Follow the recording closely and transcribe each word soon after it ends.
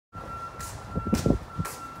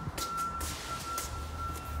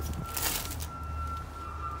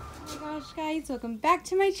Gosh, guys, welcome back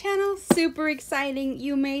to my channel. Super exciting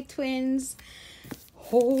Yumetwins.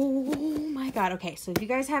 Oh my god. Okay, so if you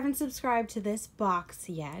guys haven't subscribed to this box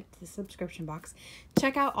yet, the subscription box,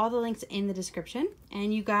 check out all the links in the description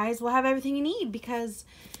and you guys will have everything you need, because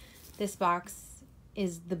this box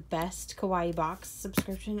is the best Kawaii box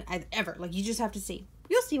subscription I've ever. Like, you just have to see.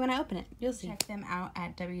 You'll see when I open it. You'll see. Check them out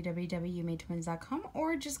at www.yumetwins.com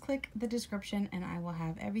or just click the description and I will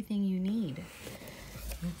have everything you need.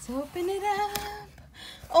 Let's open it up.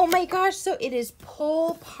 Oh my gosh, so it is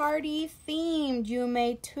pool party themed,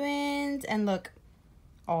 Yumetwins. And look,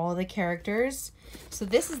 all the characters. So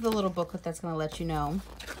this is the little booklet that's going to let you know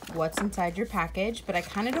what's inside your package. But I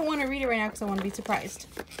kind of don't want to read it right now because I want to be surprised.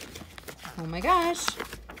 Oh my gosh.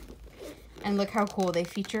 And look how cool. They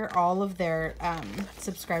feature all of their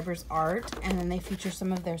subscribers' art. And then they feature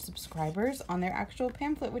some of their subscribers on their actual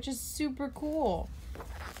pamphlet, which is super cool.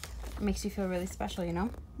 Makes you feel really special, you know?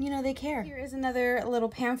 You know they care. Here is another little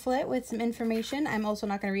pamphlet with some information. I'm also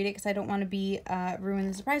not going to read it because I don't want to be ruin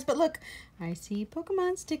the surprise. But look, I see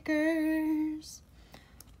Pokemon stickers.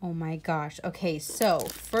 Oh my gosh. Okay, so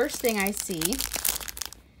first thing I see,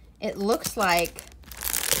 it looks like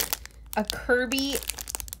a Kirby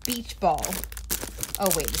beach ball. Oh,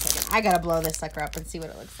 wait a second. I got to blow this sucker up and see what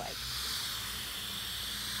it looks like.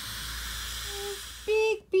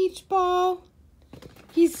 Big beach ball.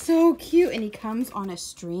 He's so cute, and he comes on a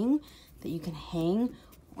string that you can hang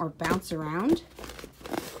or bounce around.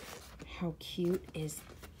 How cute is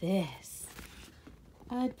this?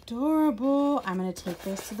 Adorable. I'm going to take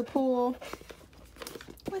this to the pool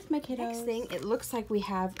with my kiddos. Next thing, it looks like we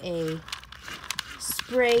have a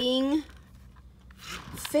spraying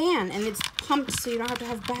fan, and it's pumped so you don't have to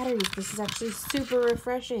have batteries. This is actually super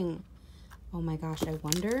refreshing. Oh my gosh, I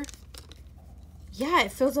wonder... Yeah,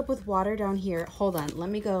 it fills up with water down here. Hold on, let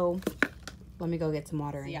me go get some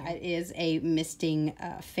water. Yeah, it is a misting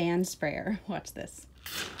fan sprayer. Watch this.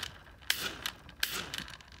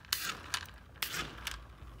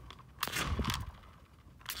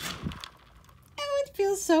 Oh, it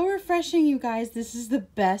feels so refreshing, you guys. This is the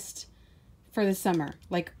best for the summer.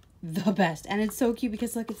 Like, the best. And it's so cute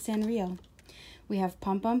because look, it's Sanrio. We have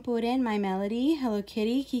Pom Pom Puddin', My Melody, Hello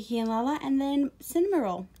Kitty, Kiki and Lala, and then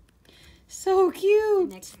Cinnamoroll. So cute.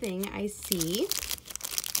 The next thing I see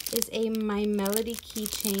is a My Melody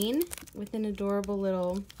keychain with an adorable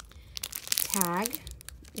little tag.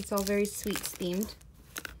 It's all very sweets themed.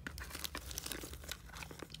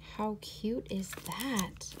 How cute is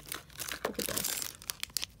that? Look at this.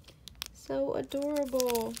 So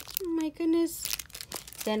adorable. Oh my goodness.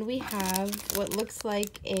 Then we have what looks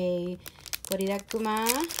like a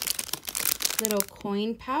Goriraguma little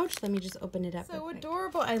coin pouch. Let me just open it up. So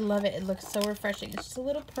adorable. I love it. It looks so refreshing. It's just a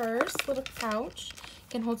little purse, little pouch. You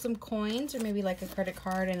can hold some coins or maybe like a credit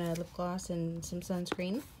card and a lip gloss and some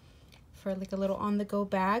sunscreen for like a little on-the-go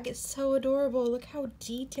bag. It's so adorable. Look how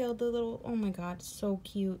detailed the little, oh my god, so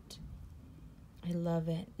cute. I love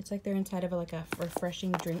it. It's like they're inside of like a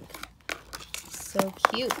refreshing drink. So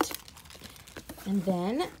cute. And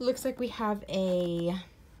then looks like we have a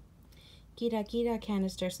Gira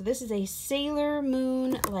canister. So this is a Sailor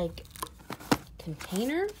Moon like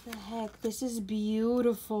container. What the heck, this is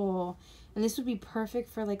beautiful. And this would be perfect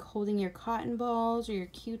for like holding your cotton balls or your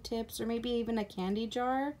Q-tips or maybe even a candy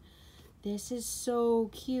jar. This is so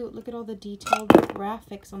cute. Look at all the detailed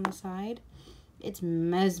graphics on the side. It's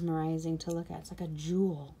mesmerizing to look at. It's like a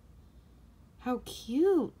jewel. How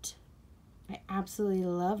cute. I absolutely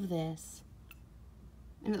love this.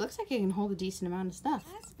 And it looks like it can hold a decent amount of stuff.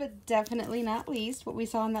 Last but definitely not least, what we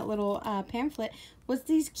saw in that little pamphlet was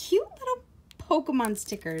these cute little Pokemon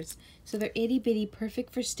stickers. So they're itty bitty,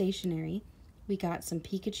 perfect for stationery. We got some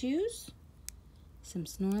Pikachus, some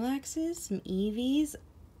Snorlaxes, some Eevees.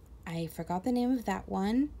 I forgot the name of that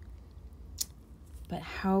one. But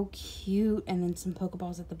how cute. And then some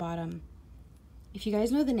Pokeballs at the bottom. If you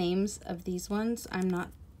guys know the names of these ones, I'm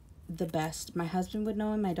not the best. My husband would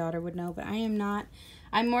know and my daughter would know, but I am not.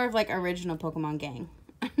 I'm more of like original Pokemon gang.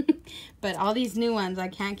 But all these new ones, I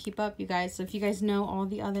can't keep up, you guys. So if you guys know all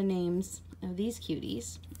the other names of these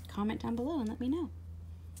cuties, comment down below and let me know.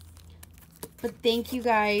 But thank you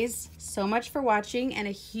guys so much for watching, and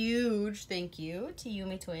a huge thank you to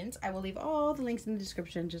Yumetwins. I will leave all the links in the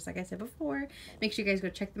description, just like I said before. Make sure you guys go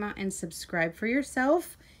check them out and subscribe for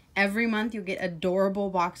yourself. Every month you'll get adorable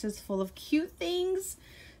boxes full of cute things.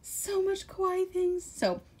 So much kawaii things.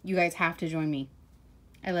 So you guys have to join me.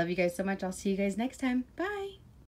 I love you guys so much. I'll see you guys next time. Bye.